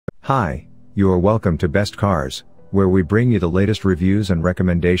Hi, you are welcome to Best Cars, where we bring you the latest reviews and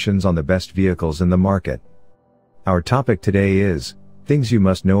recommendations on the best vehicles in the market. Our topic today is things you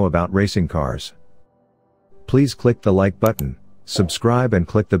must know about racing cars. Please click the like button, subscribe and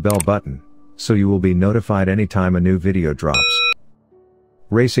click the bell button, so you will be notified anytime a new video drops.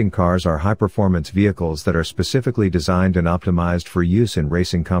 Racing cars are high-performance vehicles that are specifically designed and optimized for use in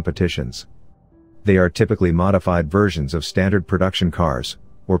racing competitions. They are typically modified versions of standard production cars,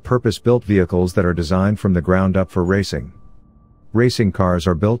 or purpose-built vehicles that are designed from the ground up for racing. Racing cars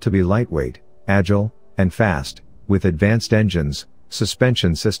are built to be lightweight, agile, and fast, with advanced engines,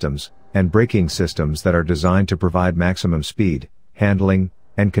 suspension systems, and braking systems that are designed to provide maximum speed, handling,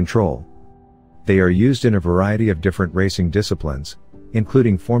 and control. They are used in a variety of different racing disciplines,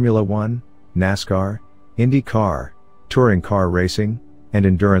 including Formula 1, NASCAR, IndyCar, touring car racing, and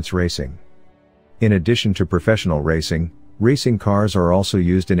endurance racing. In addition to professional racing, racing cars are also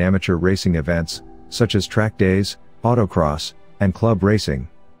used in amateur racing events, such as track days, autocross, and club racing.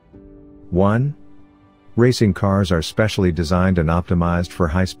 1. Racing cars are specially designed and optimized for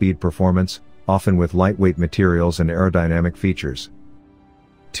high-speed performance, often with lightweight materials and aerodynamic features.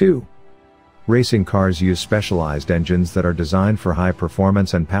 2. Racing cars use specialized engines that are designed for high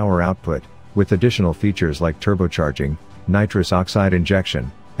performance and power output, with additional features like turbocharging, nitrous oxide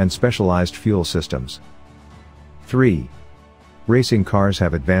injection, and specialized fuel systems. 3. Racing cars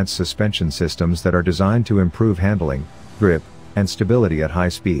have advanced suspension systems that are designed to improve handling, grip, and stability at high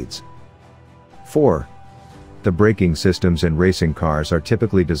speeds. 4. The braking systems in racing cars are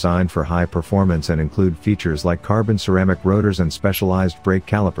typically designed for high performance and include features like carbon ceramic rotors and specialized brake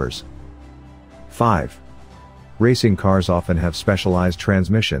calipers. 5. Racing cars often have specialized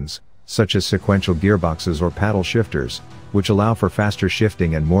transmissions, such as sequential gearboxes or paddle shifters, which allow for faster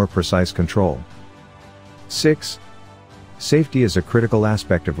shifting and more precise control. 6. Safety is a critical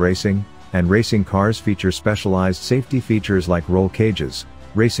aspect of racing, and racing cars feature specialized safety features like roll cages,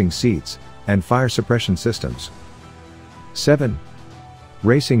 racing seats, and fire suppression systems. 7.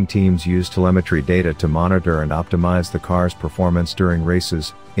 Racing teams use telemetry data to monitor and optimize the car's performance during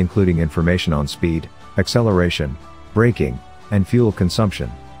races, including information on speed, acceleration, braking, and fuel consumption.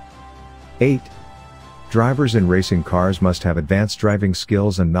 8. Drivers in racing cars must have advanced driving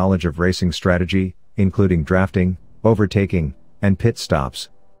skills and knowledge of racing strategy, including drafting, overtaking, and pit stops.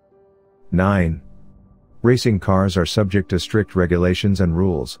 9. Racing cars are subject to strict regulations and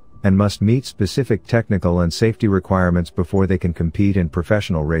rules, and must meet specific technical and safety requirements before they can compete in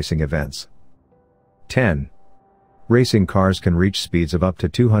professional racing events. 10. Racing cars can reach speeds of up to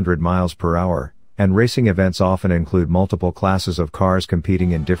 200 miles per hour, and racing events often include multiple classes of cars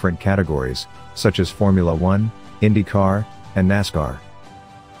competing in different categories, such as Formula 1, IndyCar, and NASCAR.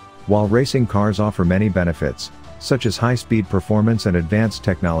 While racing cars offer many benefits, such as high-speed performance and advanced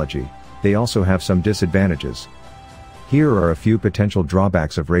technology, they also have some disadvantages. Here are a few potential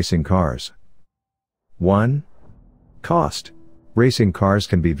drawbacks of racing cars. 1. Cost. Racing cars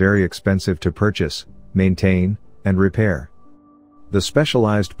can be very expensive to purchase, maintain, and repair. The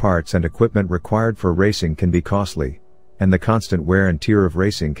specialized parts and equipment required for racing can be costly, and the constant wear and tear of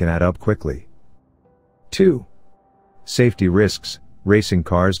racing can add up quickly. 2. Safety risks. Racing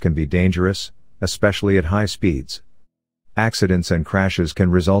cars can be dangerous, especially at high speeds. Accidents and crashes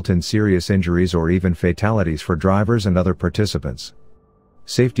can result in serious injuries or even fatalities for drivers and other participants.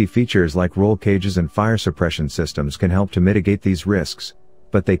 Safety features like roll cages and fire suppression systems can help to mitigate these risks,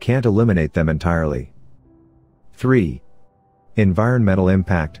 but they can't eliminate them entirely. 3. Environmental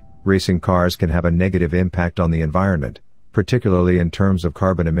impact. Racing cars can have a negative impact on the environment, particularly in terms of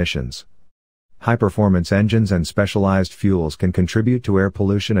carbon emissions. High-performance engines and specialized fuels can contribute to air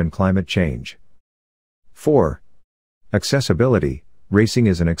pollution and climate change. 4. Accessibility. Racing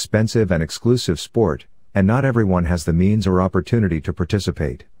is an expensive and exclusive sport, and not everyone has the means or opportunity to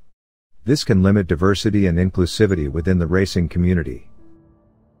participate. This can limit diversity and inclusivity within the racing community.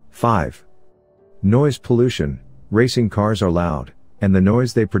 5. Noise pollution. Racing cars are loud, and the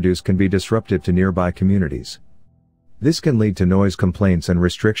noise they produce can be disruptive to nearby communities. This can lead to noise complaints and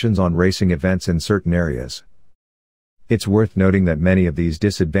restrictions on racing events in certain areas. It's worth noting that many of these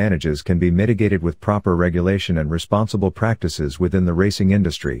disadvantages can be mitigated with proper regulation and responsible practices within the racing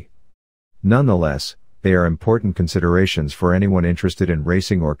industry. Nonetheless, they are important considerations for anyone interested in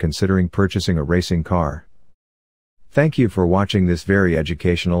racing or considering purchasing a racing car. Thank you for watching this very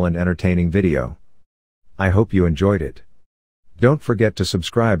educational and entertaining video. I hope you enjoyed it. Don't forget to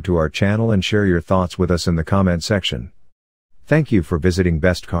subscribe to our channel and share your thoughts with us in the comment section. Thank you for visiting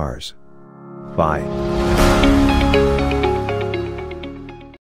Best Cars. Bye.